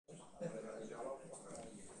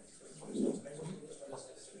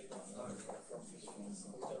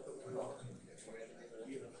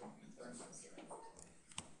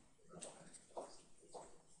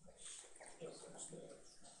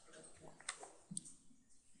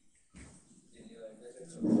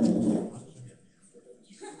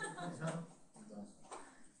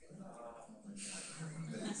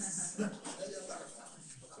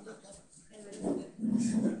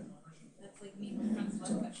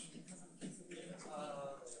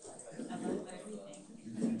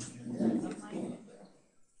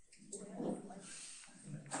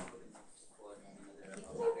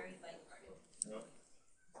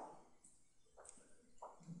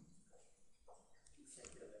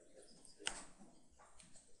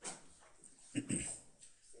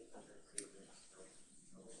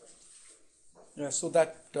Yeah, so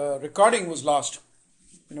that recording was lost.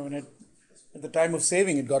 When at the time of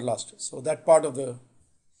saving, it got lost. So that part of the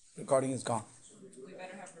recording is gone. We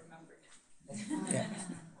better have remembered. Yeah.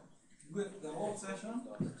 With the whole session?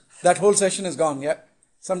 That whole session is gone. Yeah.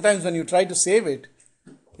 Sometimes when you try to save it,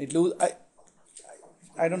 it lose.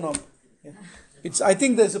 I don't know. Yeah. I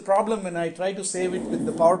think there's a problem when I try to save it with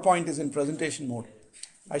the PowerPoint is in presentation mode.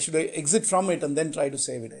 I should exit from it and then try to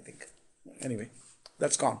save it, I think. Anyway,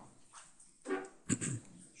 that's gone.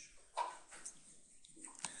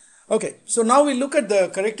 Okay, so now we look at the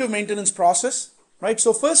corrective maintenance process, right?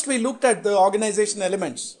 So first we looked at the organization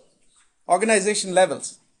elements, organization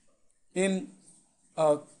levels in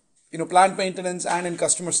plant maintenance and in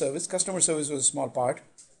customer service. Customer service was a small part,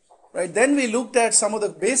 right? Then we looked at some of the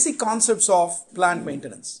basic concepts of plant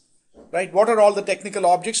maintenance, right? What are all the technical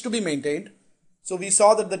objects to be maintained? So we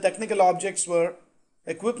saw that the technical objects were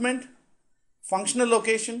equipment, functional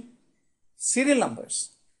location, serial numbers,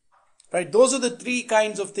 right? Those are the three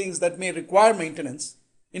kinds of things that may require maintenance.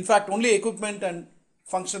 In fact, only equipment and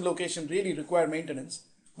functional location really require maintenance.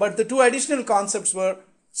 But the two additional concepts were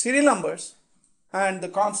serial numbers and the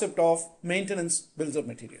concept of maintenance bills of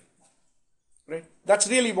material, right? That's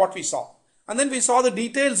really what we saw. And then we saw the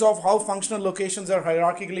details of how functional locations are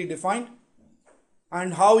hierarchically defined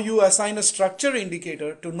and how you assign a structure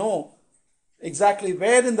indicator to know exactly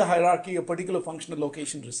where in the hierarchy a particular functional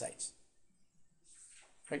location resides.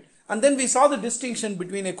 Right? And then we saw the distinction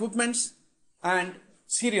between equipments and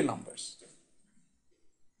serial numbers.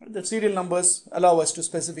 The serial numbers allow us to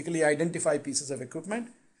specifically identify pieces of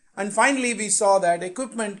equipment. And finally, we saw that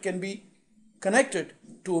equipment can be connected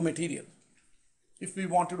to a material if we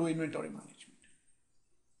want to do inventory management.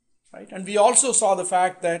 Right? And we also saw the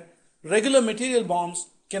fact that regular material bombs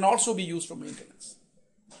can also be used for maintenance.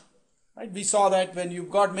 Right? We saw that when you've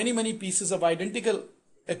got many pieces of identical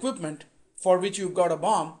equipment for which you've got a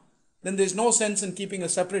bomb, then there's no sense in keeping a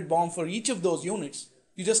separate bomb for each of those units.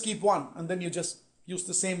 You just keep one and then you just use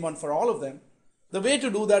the same one for all of them. The way to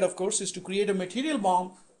do that, of course, is to create a material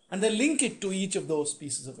bomb and then link it to each of those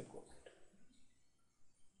pieces of equipment.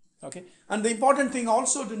 Okay? And the important thing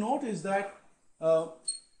also to note is that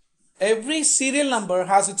every serial number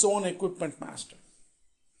has its own equipment master.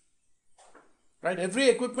 Right? Every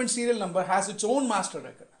equipment serial number has its own master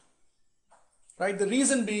record. Right? The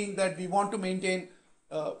reason being that we want to maintain,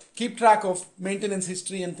 keep track of maintenance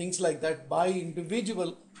history and things like that by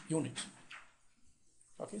individual units.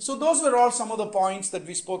 Okay? So those were all some of the points that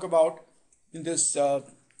we spoke about in this,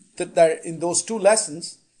 in those two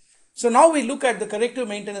lessons. So now we look at the corrective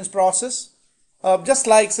maintenance process, just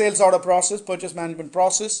like sales order process, purchase management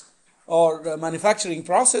process, or manufacturing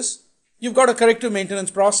process. You've got a corrective maintenance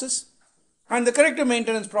process. And the corrective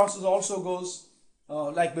maintenance process also goes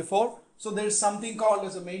like before. So there is something called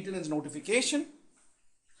as a maintenance notification.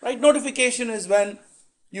 Right? Notification is when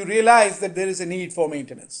you realize that there is a need for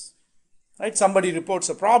maintenance. Right? Somebody reports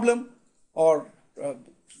a problem or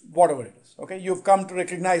whatever it is. Okay? You've come to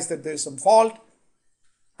recognize that there is some fault.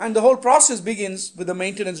 And the whole process begins with a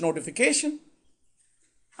maintenance notification.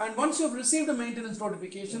 And once you've received a maintenance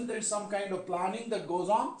notification, there is some kind of planning that goes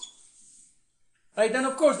on. Right? And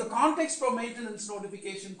of course, the context for maintenance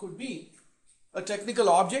notification could be a technical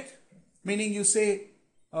object, meaning you say,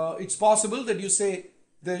 it's possible that you say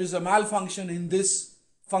there is a malfunction in this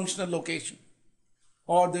functional location.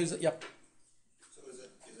 Or there is a, yep. So is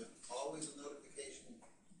it always a notification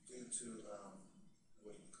due to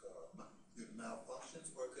what you call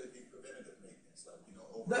malfunctions, or could it be preventative maintenance,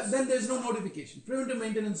 like Then there's no notification. Preventive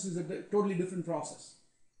maintenance is a totally different process.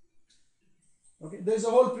 Okay, there's a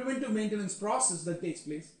whole preventive maintenance process that takes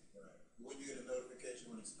place. Right. Wouldn't you get a notification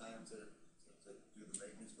when it's time to do the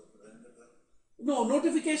maintenance for preventative? No,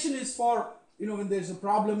 notification is for, when there's a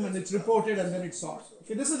problem and it's reported and then it's solved.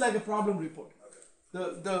 Okay, this is like a problem report.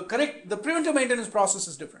 Okay. The preventive maintenance process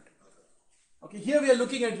is different. Okay, here we are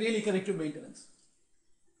looking at really corrective maintenance.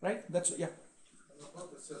 Right? That's, yeah. The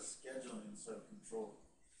book that says scheduling instead of control.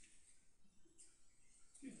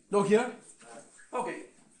 No, here? Okay,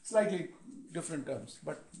 slightly different terms,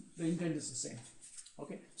 but the intent is the same.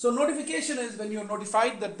 Okay, so notification is when you're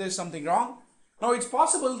notified that there's something wrong. Now it's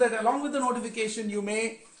possible that along with the notification you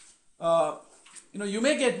may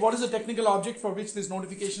get what is a technical object for which this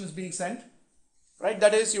notification is being sent, right?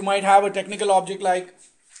 That is, you might have a technical object like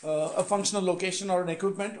a functional location or an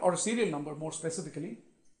equipment or a serial number more specifically,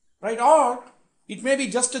 right? Or it may be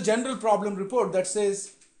just a general problem report that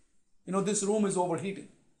says, this room is overheating.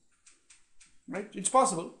 Right? It's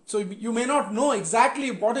possible. So you may not know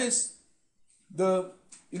exactly what is the,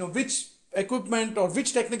 which equipment or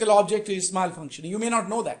which technical object is malfunctioning. You may not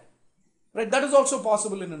know that, right? That is also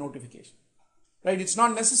possible in a notification, right? It's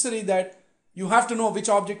not necessary that you have to know which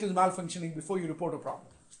object is malfunctioning before you report a problem.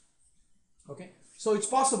 Okay, so it's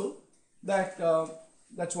possible that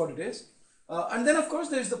that's what it is. And then of course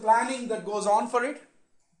there is the planning that goes on for it,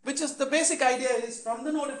 which is the basic idea is from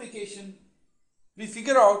the notification we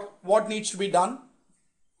figure out what needs to be done.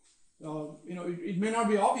 It may not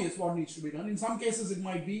be obvious what needs to be done. In some cases it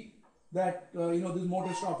might be that this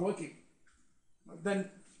motor stopped working. Then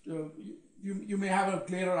you may have a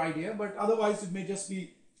clearer idea, but otherwise it may just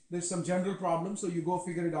be there's some general problem, so you go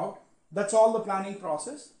figure it out. That's all the planning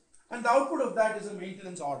process, and the output of that is a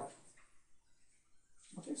maintenance order.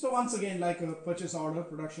 Okay, so once again, like a purchase order,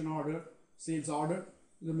 production order, sales order,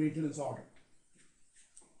 the maintenance order.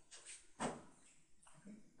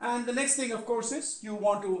 And the next thing, of course, is you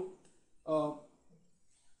want to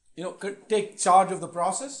take charge of the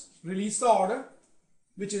process, release the order,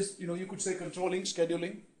 which is you could say controlling,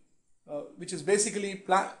 scheduling, which is basically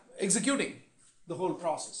executing the whole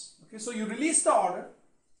process. Okay, so you release the order,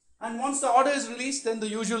 and once the order is released, then the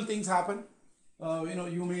usual things happen.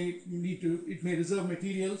 It may reserve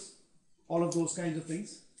materials, all of those kinds of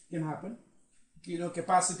things can happen.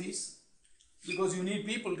 Capacities, because you need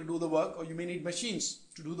people to do the work, or you may need machines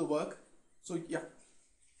to do the work. So yeah.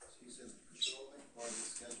 So you said controlling or the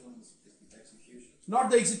scheduling is the execution? Not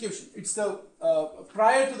the execution. It's the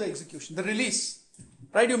prior to the execution, the release.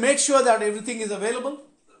 Right? You make sure that everything is available,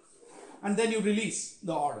 and then you release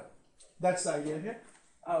the order. That's the idea here.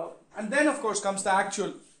 And then, of course, comes the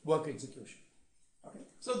actual work execution. Okay.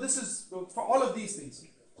 So this is for all of these things.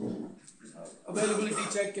 Availability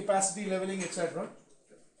check, capacity leveling, etc.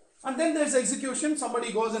 And then there's execution.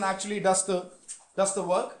 Somebody goes and actually does the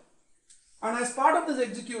work. And as part of this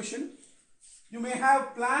execution, you may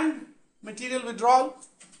have planned material withdrawal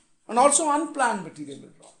and also unplanned material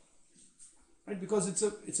withdrawal. Right? Because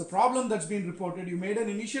it's a problem that's been reported. You made an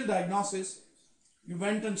initial diagnosis. You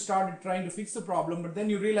went and started trying to fix the problem, but then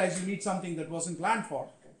you realize you need something that wasn't planned for.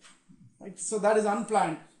 Right? So that is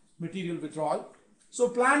unplanned material withdrawal. So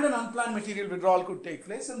planned and unplanned material withdrawal could take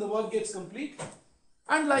place, and the work gets complete.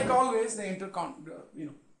 And like always, they enter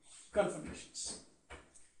confirmations.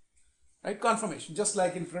 Right? Confirmation. Just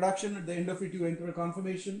like in production, at the end of it, you enter a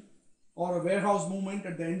confirmation, or a warehouse movement,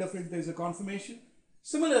 at the end of it, there's a confirmation.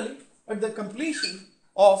 Similarly, at the completion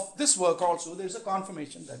of this work also, there's a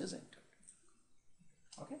confirmation that is entered.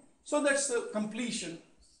 Okay? So that's the completion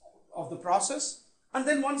of the process. And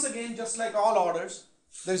then once again, just like all orders,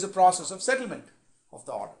 there is a process of settlement of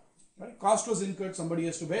the order. Right? Cost was incurred, somebody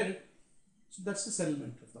has to bear it. So that's the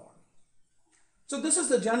settlement of the order. So this is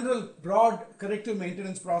the general broad corrective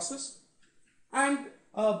maintenance process. And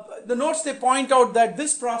the notes, they point out that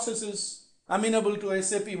this process is amenable to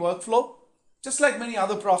SAP workflow, just like many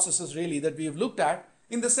other processes really that we have looked at,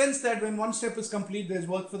 in the sense that when one step is complete, there's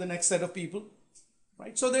work for the next set of people.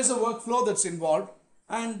 Right? So there's a workflow that's involved,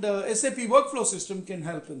 and SAP workflow system can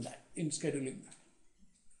help in that, in scheduling that.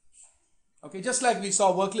 Okay, just like we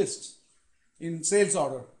saw work lists in sales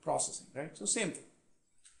order processing, right? So same thing.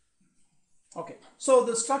 Okay, so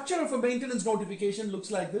the structure of a maintenance notification looks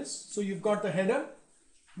like this. So you've got the header,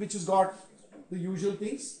 which has got the usual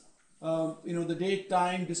things, the date,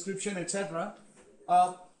 time, description, etc.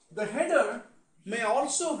 The header may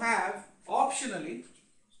also have, optionally,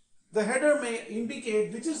 the header may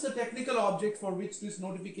indicate which is the technical object for which this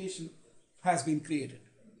notification has been created.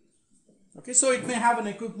 Okay, so it may have an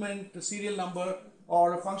equipment, a serial number,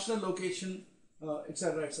 or a functional location,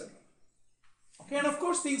 etc., etc. Okay, and of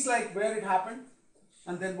course things like where it happened,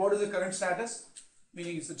 and then what is the current status,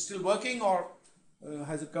 meaning is it still working, or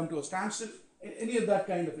has it come to a standstill, any of that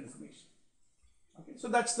kind of information. Okay, so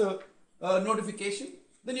that's the notification.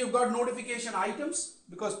 Then you've got notification items,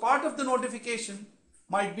 because part of the notification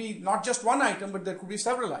might be not just one item, but there could be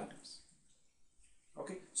several items.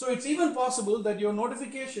 Okay, so it's even possible that your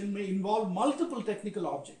notification may involve multiple technical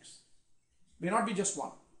objects, may not be just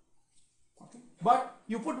one. Okay, but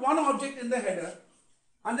you put one object in the header,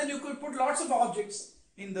 and then you could put lots of objects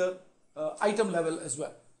in the item level as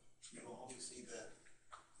well. You will only see that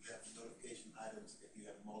you have notification items if you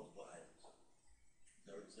have multiple items. Is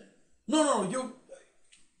that what you're saying? No,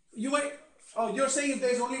 you might, you're saying if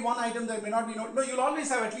there's only one item, there may not be, no, you'll always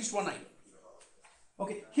have at least one item.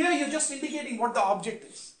 Okay, here you're just indicating what the object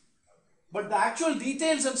is, but the actual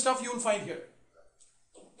details and stuff you will find here.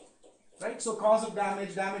 Right, so cause of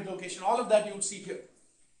damage, damage location, all of that you will see here.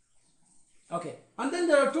 Okay, and then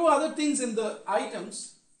there are two other things in the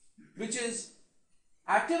items, which is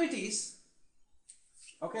activities.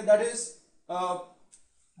 Okay, that is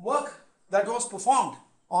work that was performed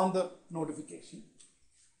on the notification.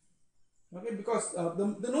 Okay, because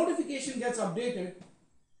the notification gets updated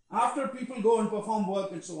after people go and perform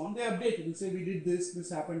work and so on. They update it and say we did this, this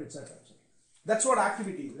happened, etc. That's what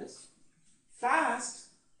activity is. Task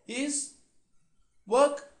is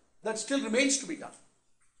work that still remains to be done.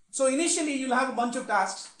 So initially you'll have a bunch of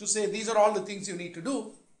tasks to say these are all the things you need to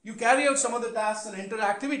do. You carry out some of the tasks and enter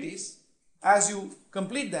activities as you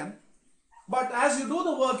complete them. But as you do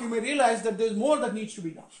the work, you may realize that there's more that needs to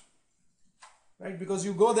be done. Right? Because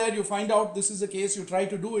you go there, you find out this is the case, you try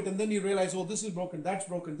to do it, and then you realize, oh, this is broken, that's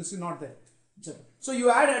broken, this is not there, etc. So you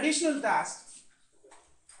add additional tasks,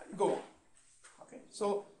 go on. Okay?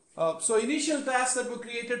 So initial tasks that were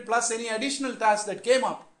created plus any additional tasks that came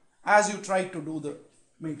up as you tried to do the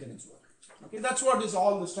maintenance work. Okay? That's what is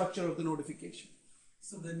all the structure of the notification.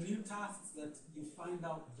 So the new tasks that you find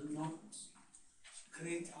out do not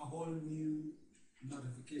create a whole new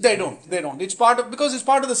notification? They don't. It's part of, because it's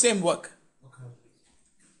part of the same work.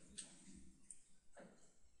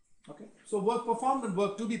 Okay, so work performed and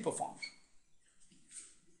work to be performed.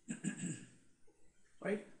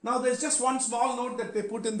 Right? Now there's just one small note that they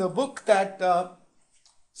put in the book that,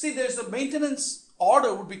 see, there's a maintenance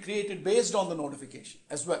order would be created based on the notification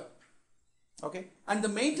as well. Okay, and the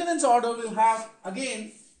maintenance order will have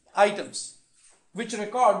again items which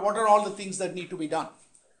record what are all the things that need to be done.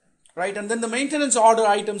 Right? And then the maintenance order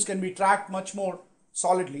items can be tracked much more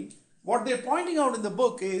solidly. What they're pointing out in the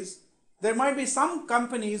book is there might be some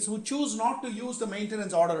companies who choose not to use the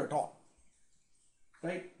maintenance order at all.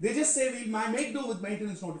 Right? They just say we might make do with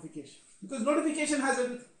maintenance notification. Because notification has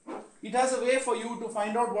everything. It has a way for you to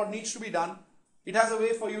find out what needs to be done. It has a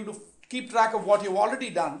way for you to keep track of what you've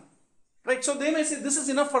already done. Right? So they may say this is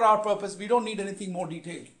enough for our purpose. We don't need anything more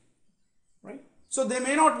detailed. Right? So they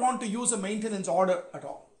may not want to use a maintenance order at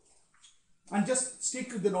all. And just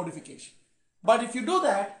stick with the notification. But if you do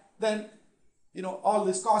that, then all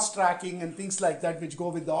this cost tracking and things like that which go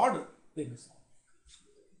with the order, they miss out.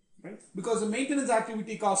 Right? Because the maintenance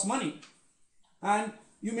activity costs money, and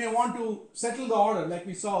you may want to settle the order like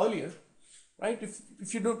we saw earlier. Right?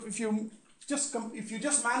 If you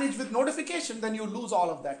just manage with notification, then you lose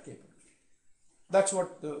all of that capability. That's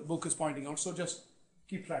what the book is pointing out. So just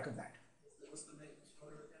keep track of that. What's the maintenance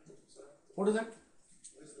order again? Sorry? What is that?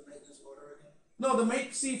 What's the maintenance order again?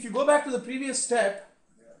 No, see, if you go back to the previous step,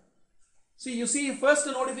 see, you see first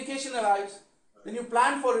a notification arrives, then you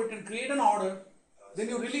plan for it and create an order, then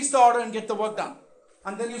you release the order and get the work done,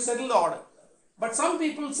 and then you settle the order. But some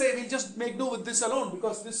people say we'll just make do with this alone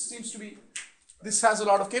because this has a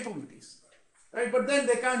lot of capabilities. Right? But then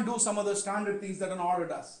they can't do some of the standard things that an order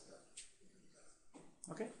does.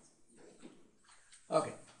 Okay?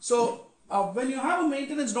 Okay. So when you have a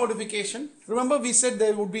maintenance notification, remember we said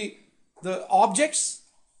there would be the objects,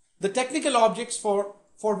 the technical objects for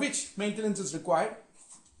which maintenance is required,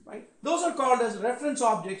 right? Those are called as reference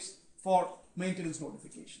objects for maintenance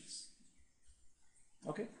notifications.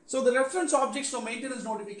 Okay? So the reference objects for maintenance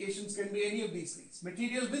notifications can be any of these things.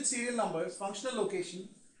 Material with serial numbers, functional location,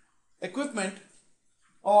 equipment,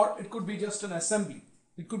 or it could be just an assembly.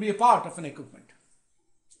 It could be a part of an equipment.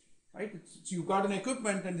 Right? You've got an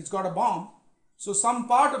equipment and it's got a bomb. So some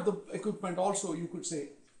part of the equipment also you could say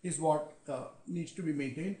is what needs to be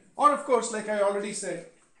maintained. Or of course, like I already said,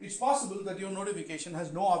 it's possible that your notification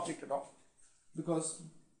has no object at all because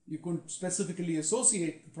you couldn't specifically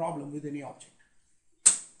associate the problem with any object.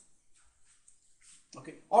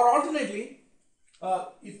 Okay. Or alternately,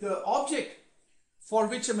 if the object for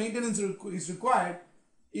which a maintenance is required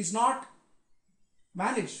is not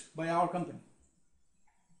managed by our company.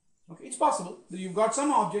 Okay. It's possible that you've got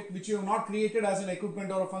some object which you have not created as an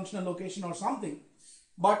equipment or a functional location or something,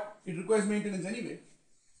 but it requires maintenance anyway.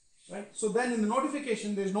 Right? So then in the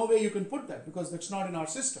notification, there's no way you can put that because that's not in our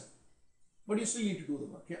system. But you still need to do the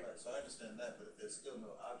work. Yeah. Right, so I understand that, but if there's still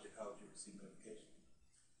no object, how would you receive notification?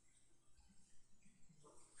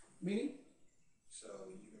 Meaning? So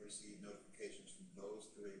you can receive notifications from those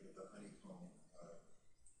three with the honeycomb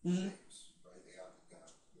Mhm. shapes, right? The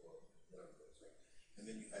octagon or whatever it is, right? And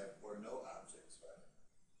then you have or no objects, right?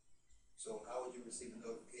 So how would you receive a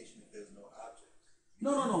notification if there's no object?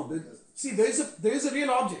 No. See, there is a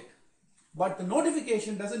real object, but the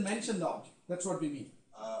notification doesn't mention the object. That's what we mean.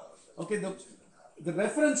 Okay, the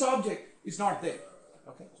reference object is not there.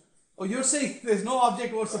 Okay. Oh, you're saying there's no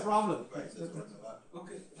object. What's the problem? Right, so there's no object.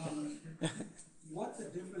 Okay, what's the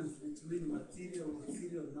difference between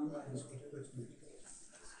serial number and equipment?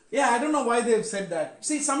 Yeah, I don't know why they've said that.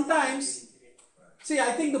 See, sometimes,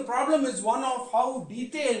 I think the problem is one of how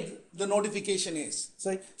detailed the notification is.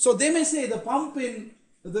 So they may say the pump in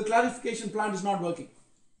the clarification plant is not working.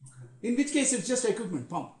 in which case it's just equipment,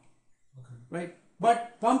 pump, Okay. right?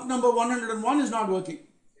 But pump number 101 is not working,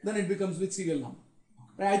 then it becomes with serial number.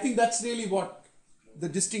 Right? I think that's really what the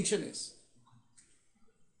distinction is.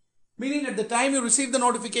 Meaning at the time you receive the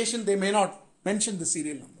notification, they may not mention the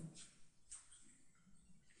serial number.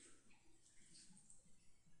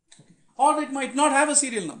 Okay. Or it might not have a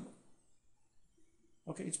serial number.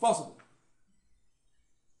 Okay, it's possible.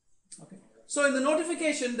 Okay. So in the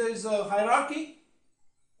notification, there is a hierarchy,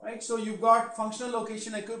 right? So you've got functional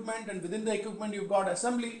location equipment, and within the equipment you've got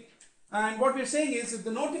assembly. And what we're saying is, if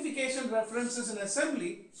the notification references an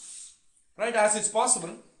assembly, right, as it's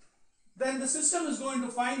possible, then the system is going to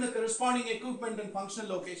find the corresponding equipment and functional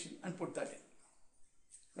location and put that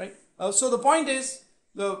in, right? So the point is,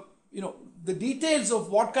 the details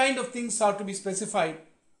of what kind of things are to be specified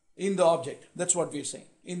in the object. That's what we're saying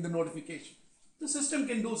in the notification. The system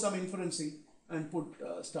can do some inferencing and put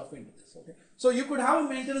stuff into this. Okay. So you could have a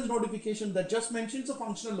maintenance notification that just mentions a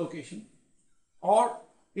functional location, or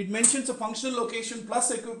it mentions a functional location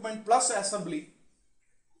plus equipment plus assembly.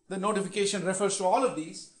 The notification refers to all of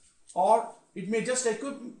these, or it may just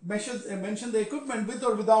mention the equipment with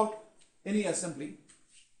or without any assembly.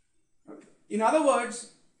 In other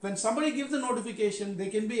words, when somebody gives the notification, they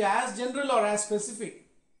can be as general or as specific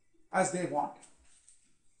as they want.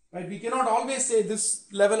 Right? We cannot always say this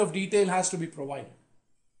level of detail has to be provided.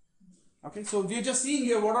 Okay, so we are just seeing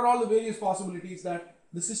here what are all the various possibilities that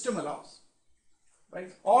the system allows.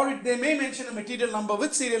 Right? Or they may mention a material number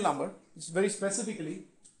with serial number, it's very specifically,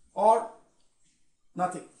 or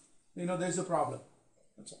nothing. There's a problem.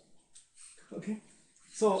 That's all. Okay,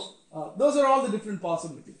 so those are all the different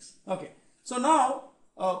possibilities. Okay, so now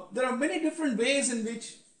there are many different ways in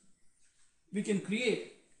which we can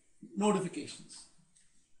create notifications,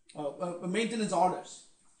 maintenance orders.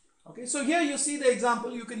 Okay, so here you see the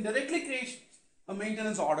example. You can directly create a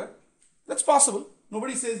maintenance order. That's possible.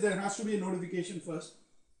 Nobody says there has to be a notification first,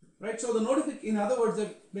 right? So in other words,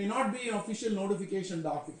 there may not be an official notification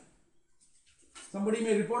document. Somebody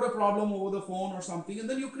may report a problem over the phone or something, and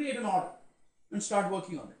then you create an order and start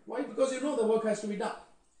working on it. Why? Because the work has to be done.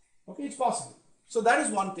 Okay, it's possible. So that is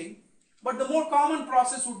one thing. But the more common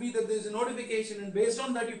process would be that there is a notification, and based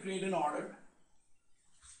on that you create an order,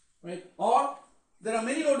 right? Or there are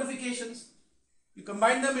many notifications, you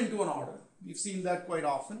combine them into an order. We've seen that quite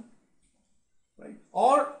often, right?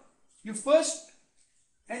 Or you first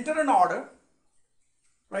enter an order,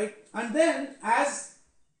 right? And then as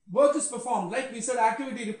work is performed, like we said,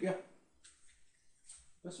 activity repair.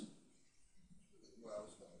 Question? Well,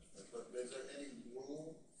 but is there any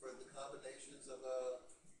rule for the combinations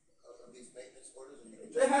of these maintenance orders?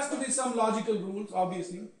 There has to be some logical rules,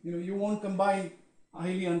 obviously. You won't combine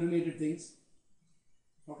highly unrelated things.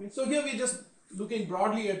 Okay, so here we're just looking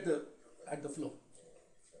broadly at the flow.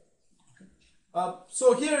 Okay.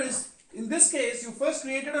 So here is, in this case, you first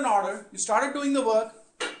created an order, you started doing the work,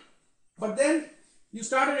 but then you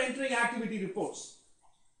started entering activity reports.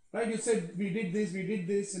 Right? You said we did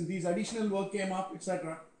this, and these additional work came up,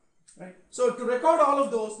 etc. Right? So to record all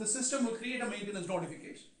of those, the system will create a maintenance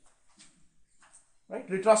notification. Right?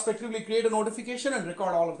 Retrospectively create a notification and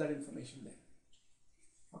record all of that information there.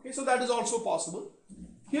 Okay, so that is also possible.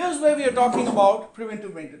 Here's where we are talking about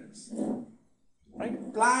preventive maintenance.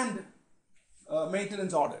 Right? Planned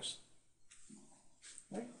maintenance orders.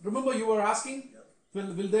 Right? Remember you were asking,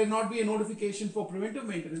 will there not be a notification for preventive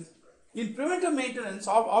maintenance? In preventive maintenance,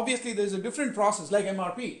 obviously there is a different process like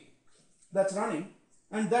MRP that's running,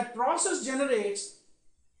 and that process generates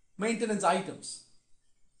maintenance items.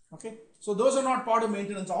 Okay, so those are not part of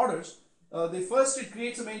maintenance orders. It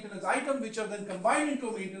creates a maintenance item which are then combined into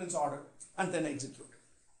a maintenance order and then execute.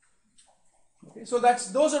 Okay, so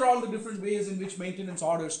those are all the different ways in which maintenance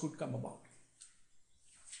orders could come about.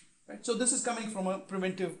 Right, so this is coming from a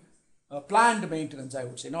preventive, planned maintenance, I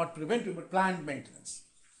would say, not preventive but planned maintenance,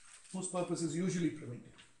 whose purpose is usually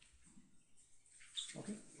preventive.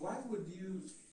 Okay. Why would you